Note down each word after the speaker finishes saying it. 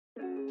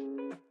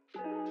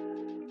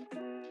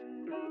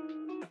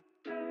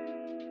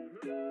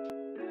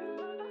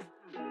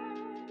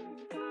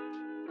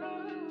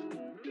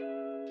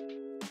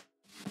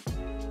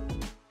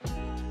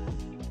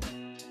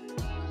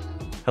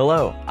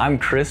Hello, I'm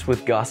Chris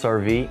with Goss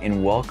RV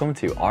and welcome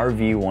to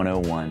RV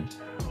 101,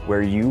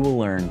 where you will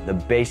learn the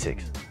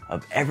basics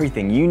of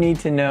everything you need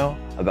to know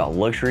about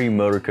luxury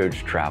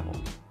motorcoach travel.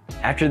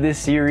 After this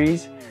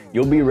series,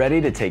 you'll be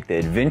ready to take the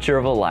adventure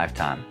of a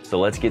lifetime,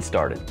 so let's get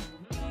started.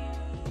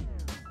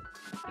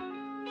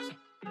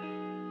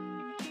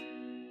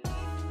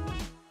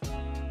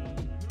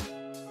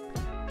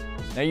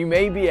 Now you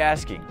may be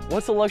asking,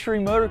 what's a luxury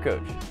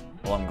motorcoach?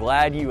 Well, I'm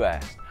glad you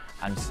asked.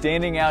 I'm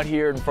standing out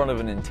here in front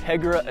of an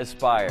Entegra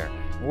Aspire.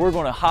 We're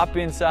going to hop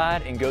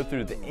inside and go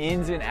through the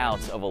ins and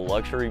outs of a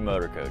luxury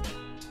motorcoach.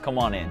 Come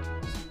on in.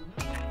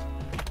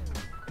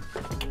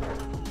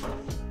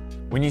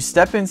 When you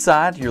step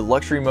inside your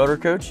luxury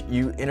motorcoach,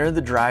 you enter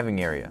the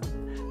driving area.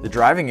 The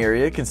driving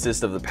area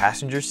consists of the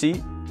passenger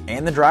seat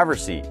and the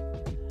driver's seat.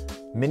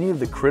 Many of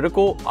the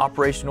critical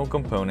operational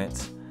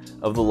components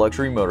of the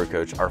luxury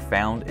motorcoach are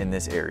found in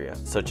this area,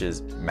 such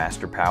as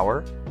master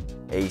power,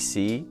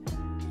 AC,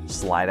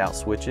 slide-out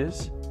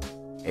switches,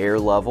 air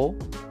level,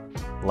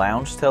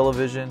 lounge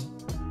television,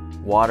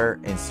 water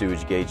and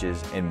sewage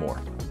gauges, and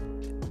more.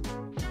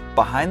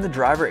 Behind the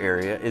driver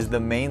area is the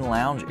main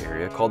lounge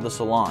area called the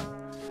salon.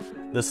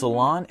 The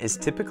salon is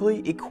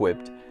typically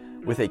equipped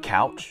with a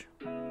couch.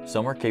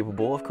 Some are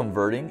capable of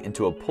converting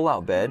into a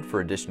pull-out bed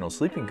for additional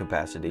sleeping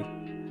capacity,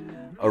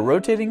 a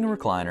rotating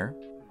recliner,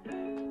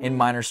 and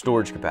minor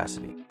storage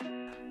capacity.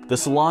 The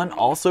salon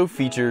also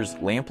features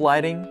lamp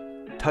lighting,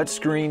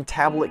 touchscreen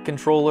tablet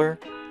controller,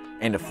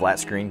 and a flat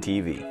screen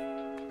TV.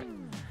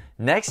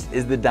 Next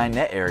is the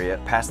dinette area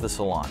past the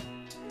salon.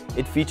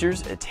 It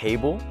features a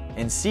table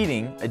and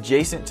seating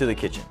adjacent to the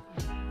kitchen.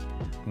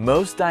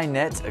 Most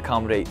dinettes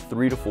accommodate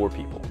 3 to 4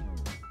 people.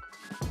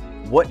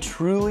 What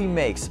truly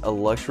makes a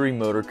luxury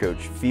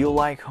motorcoach feel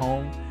like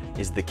home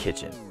is the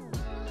kitchen.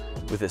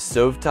 With a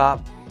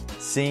stovetop,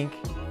 sink,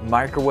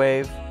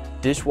 microwave,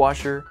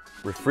 dishwasher,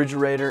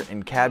 refrigerator,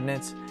 and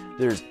cabinets,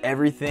 there's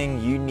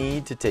everything you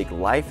need to take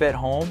life at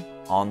home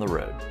on the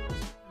road.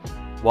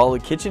 While the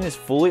kitchen is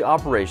fully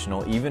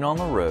operational even on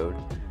the road,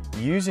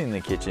 using the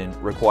kitchen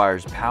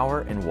requires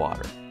power and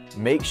water.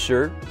 Make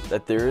sure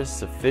that there is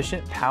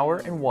sufficient power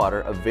and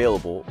water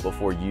available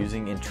before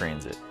using in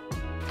transit.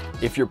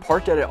 If you're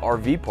parked at an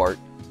RV park,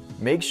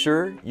 make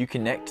sure you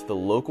connect to the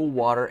local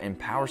water and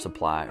power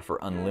supply for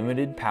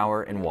unlimited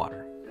power and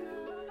water.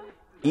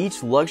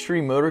 Each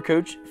luxury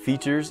motorcoach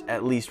features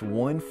at least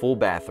one full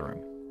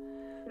bathroom.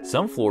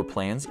 Some floor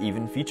plans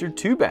even feature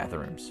 2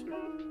 bathrooms.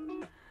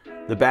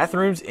 The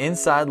bathrooms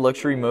inside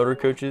luxury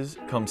motorcoaches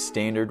come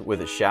standard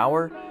with a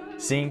shower,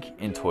 sink,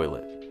 and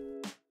toilet.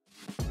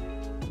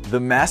 The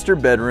master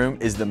bedroom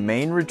is the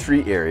main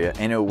retreat area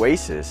and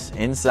oasis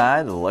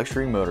inside the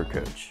luxury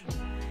motorcoach.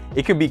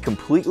 It can be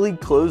completely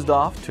closed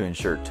off to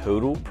ensure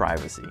total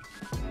privacy.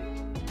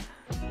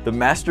 The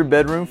master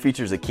bedroom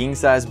features a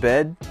king-size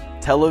bed,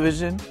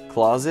 television,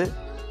 closet,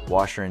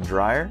 washer and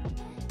dryer,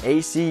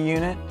 AC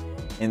unit,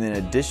 and an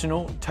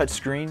additional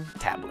touchscreen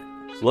tablet.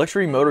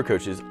 Luxury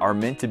motorcoaches are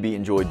meant to be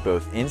enjoyed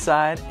both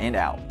inside and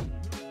out.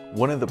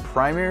 One of the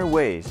primary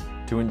ways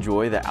to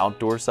enjoy the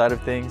outdoor side of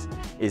things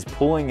is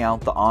pulling out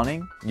the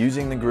awning,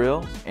 using the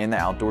grill, and the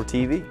outdoor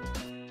TV.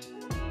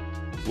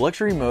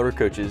 Luxury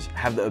motorcoaches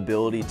have the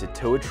ability to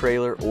tow a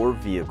trailer or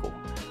vehicle,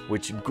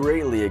 which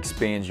greatly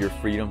expands your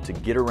freedom to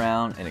get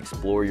around and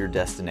explore your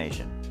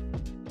destination.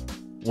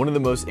 One of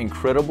the most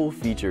incredible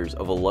features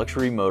of a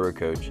luxury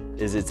motorcoach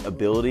is its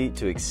ability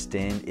to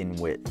extend in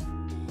width.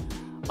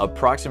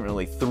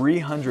 Approximately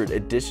 300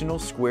 additional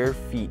square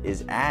feet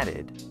is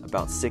added,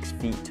 about 6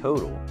 feet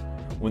total,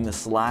 when the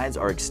slides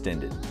are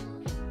extended.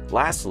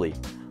 Lastly,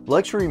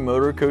 luxury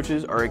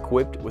motorcoaches are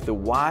equipped with a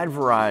wide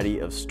variety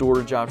of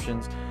storage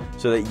options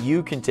so that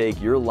you can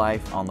take your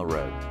life on the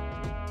road.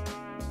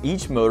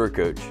 Each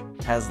motorcoach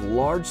has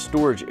large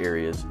storage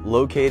areas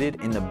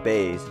located in the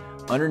bays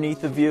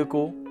underneath the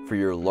vehicle for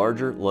your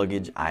larger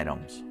luggage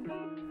items.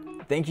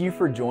 Thank you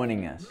for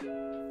joining us.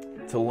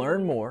 To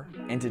learn more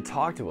and to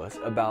talk to us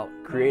about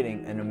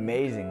creating an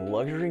amazing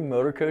luxury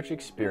motorcoach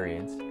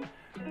experience,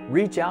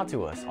 reach out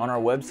to us on our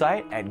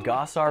website at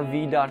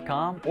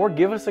gossrv.com or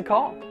give us a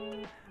call.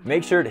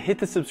 Make sure to hit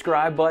the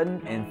subscribe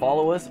button and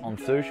follow us on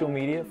social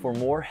media for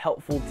more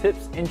helpful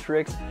tips and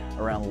tricks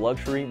around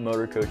luxury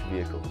motorcoach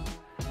vehicles.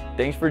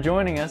 Thanks for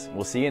joining us.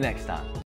 We'll see you next time.